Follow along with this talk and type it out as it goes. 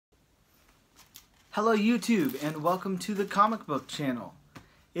Hello YouTube and welcome to the comic book channel.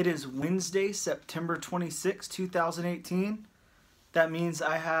 It is Wednesday, September 26, 2018. That means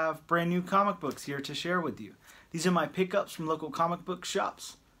I have brand new comic books here to share with you. These are my pickups from local comic book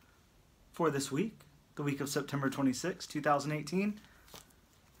shops for this week, the week of September 26, 2018.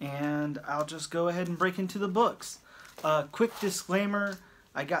 And I'll just go ahead and break into the books. Quick disclaimer,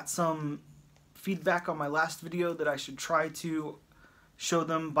 I got some feedback on my last video that I should try to show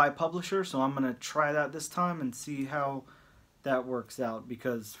them by publisher, so I'm going to try that this time and see how that works out,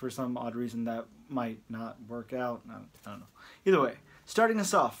 because for some odd reason that might not work out. I don't know. Either way, starting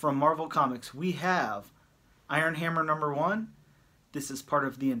us off from Marvel Comics, we have Iron Hammer #1. This is part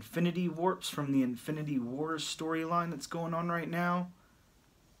of the Infinity Warps from the Infinity Wars storyline that's going on right now.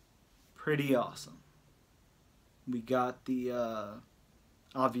 Pretty awesome. We got the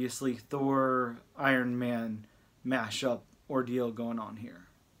obviously Thor Iron Man mashup ordeal going on here.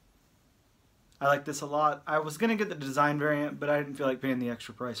 I like this a lot. I was going to get the design variant, but I didn't feel like paying the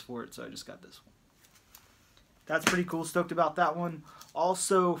extra price for it, so I just got this one. That's pretty cool. Stoked about that one.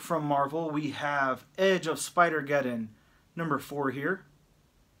 Also from Marvel, we have Edge of Spider-Geddon #4 here.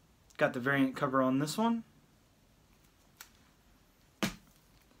 Got the variant cover on this one.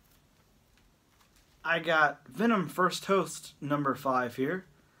 I got Venom First Host #5 here.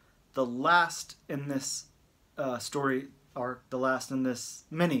 The last in this story arc, the last in this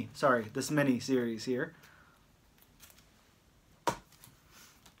mini series here.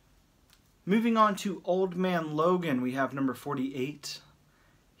 Moving on to Old Man Logan, we have #48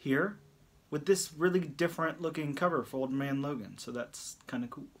 here with this really different looking cover for Old Man Logan, so that's kind of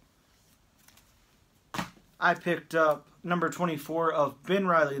cool. I picked up #24 of Ben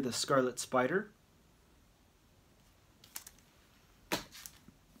Reilly the Scarlet Spider.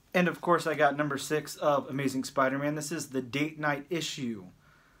 And of course I got #6 of Amazing Spider-Man. This is the date night issue.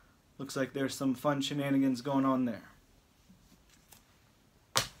 Looks like there's some fun shenanigans going on there.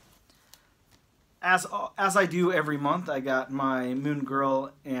 As I do every month, I got my Moon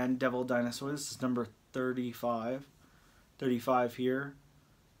Girl and Devil Dinosaur. This is #35. 35 here.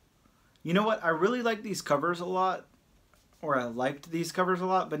 You know what? I really like these covers a lot. Or I liked these covers a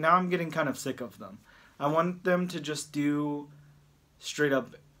lot, but now I'm getting kind of sick of them. I want them to just do straight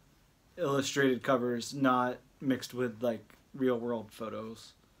up illustrated covers, not mixed with like real world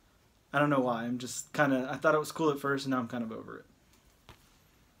photos. I don't know why. I'm just kind of, I thought it was cool at first and now I'm kind of over it.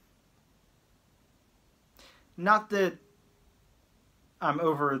 Not that I'm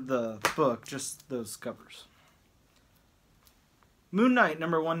over the book, just those covers. Moon Knight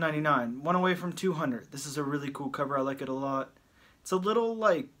 #199, one away from 200. This is a really cool cover. I like it a lot. It's a little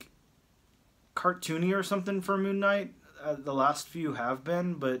like cartoony or something for Moon Knight. The last few have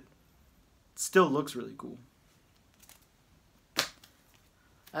been, but still looks really cool.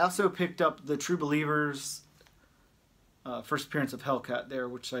 I also picked up the True Believers first appearance of Hellcat there,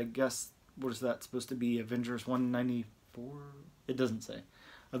 which I guess, what is that supposed to be? Avengers 194? It doesn't say.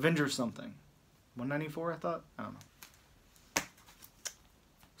 Avengers something. 194 I thought? I don't know.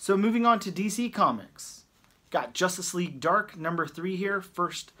 So moving on to DC Comics. Got Justice League Dark #3 here.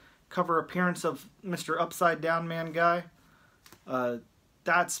 First cover appearance of Mr. Upside Down Man guy.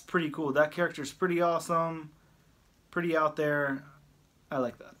 That's pretty cool. That character's pretty awesome. Pretty out there. I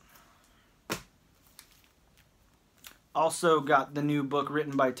like that. Also got the new book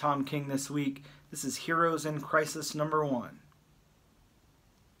written by Tom King this week. This is Heroes in Crisis #1.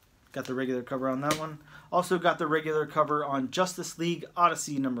 Got the regular cover on that one. Also got the regular cover on Justice League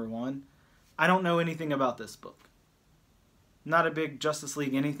Odyssey #1. I don't know anything about this book. Not a big Justice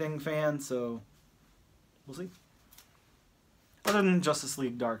League anything fan, so we'll see. Other than Justice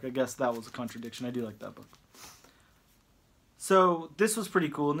League Dark, I guess that was a contradiction. I do like that book. So this was pretty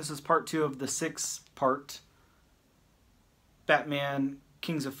cool, and this is part 2 of the 6-part Batman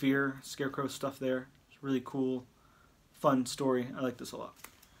Kings of Fear Scarecrow stuff there. It's really cool, fun story. I like this a lot.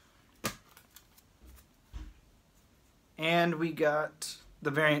 And we got the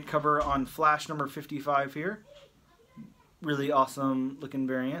variant cover on Flash #55 here. Really awesome looking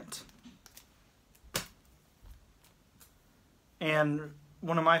variant. And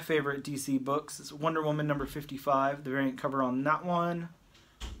one of my favorite DC books is Wonder Woman #55, the variant cover on that one.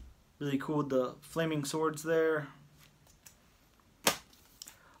 Really cool with the flaming swords there.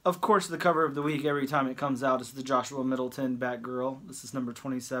 Of course, the cover of the week every time it comes out is the Joshua Middleton Batgirl. This is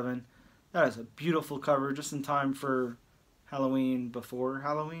 #27. That is a beautiful cover, just in time for Halloween, before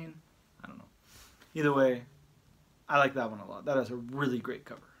Halloween. I don't know. Either way, I like that one a lot. That is a really great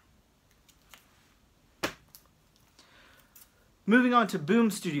cover. Moving on to Boom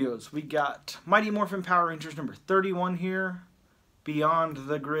Studios, we got Mighty Morphin Power Rangers #31 here, Beyond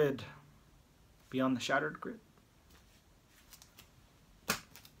the Grid. Beyond the Shattered Grid.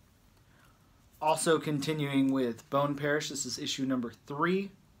 Also continuing with Bone Parish, this is issue number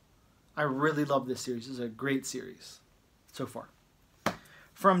 3. I really love this series. This is a great series so far.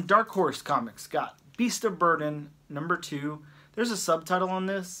 From Dark Horse Comics, got Beast of Burden number 2. There's a subtitle on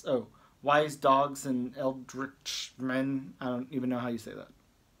this. Oh, Wise Dogs and Eldritch Men. I don't even know how you say that.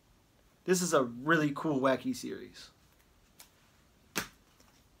 This is a really cool, wacky series.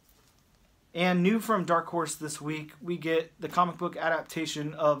 And new from Dark Horse this week, we get the comic book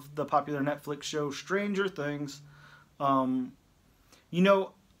adaptation of the popular Netflix show Stranger Things. You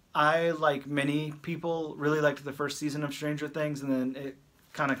know, I, like many people, really liked the first season of Stranger Things, and then it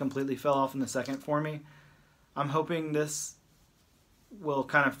kind of completely fell off in the second for me. I'm hoping this will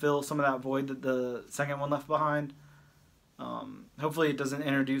kind of fill some of that void that the second one left behind. Hopefully it doesn't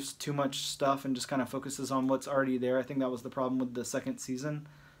introduce too much stuff and just kind of focuses on what's already there. I think that was the problem with the second season.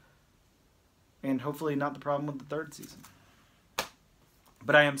 And hopefully not the problem with the third season.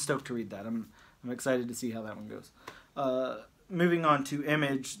 But I am stoked to read that. I'm excited to see how that one goes. Moving on to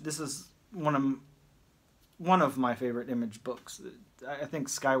Image. This is one of my favorite Image books. I think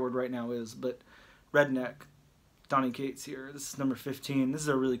Skyward right now is, but Redneck, Donny Cates here. This is number 15. This is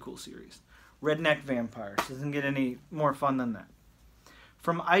a really cool series. Redneck Vampires. Doesn't get any more fun than that.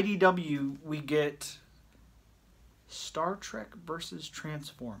 From IDW, we get Star Trek versus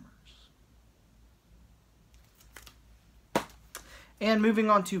Transformers. And moving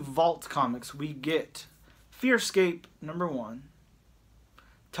on to Vault Comics, we get Fearscape number 1.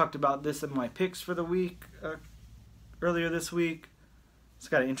 Talked about this in my picks for the week earlier this week. It's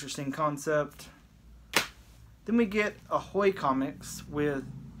got an interesting concept. Then we get Ahoy Comics with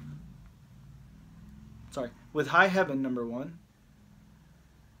High Heaven number 1.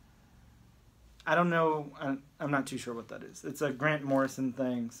 I don't know. I'm not too sure what that is. It's a Grant Morrison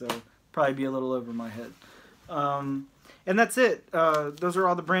thing, so probably be a little over my head. And that's it. Those are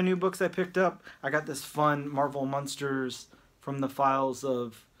all the brand new books I picked up. I got this fun Marvel Monsters from the files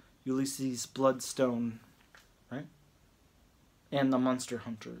of Ulysses Bloodstone, right? And the Monster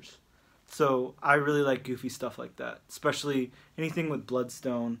Hunters. So I really like goofy stuff like that, especially anything with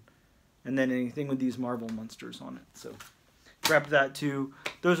Bloodstone and then anything with these Marvel Monsters on it. So grab that too.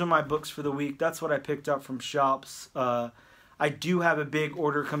 Those are my books for the week. That's what I picked up from shops. I do have a big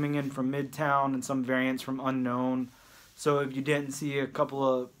order coming in from Midtown and some variants from Unknown. So if you didn't see a couple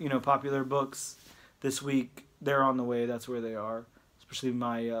of, popular books this week, they're on the way. That's where they are. Especially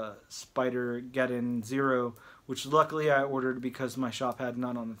my Spider-Geddon Zero, which luckily I ordered because my shop had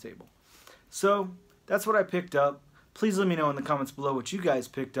none on the table. So that's what I picked up. Please let me know in the comments below what you guys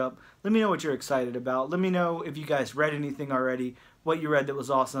picked up. Let me know what you're excited about. Let me know if you guys read anything already, what you read that was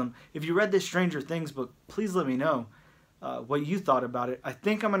awesome. If you read this Stranger Things book, please let me know what you thought about it. I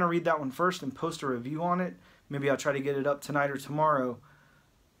think I'm going to read that one first and post a review on it. Maybe I'll try to get it up tonight or tomorrow.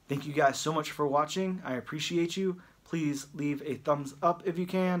 Thank you guys so much for watching. I appreciate you. Please leave a thumbs up if you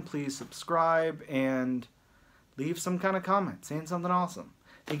can. Please subscribe and leave some kind of comment saying something awesome.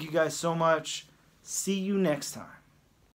 Thank you guys so much. See you next time.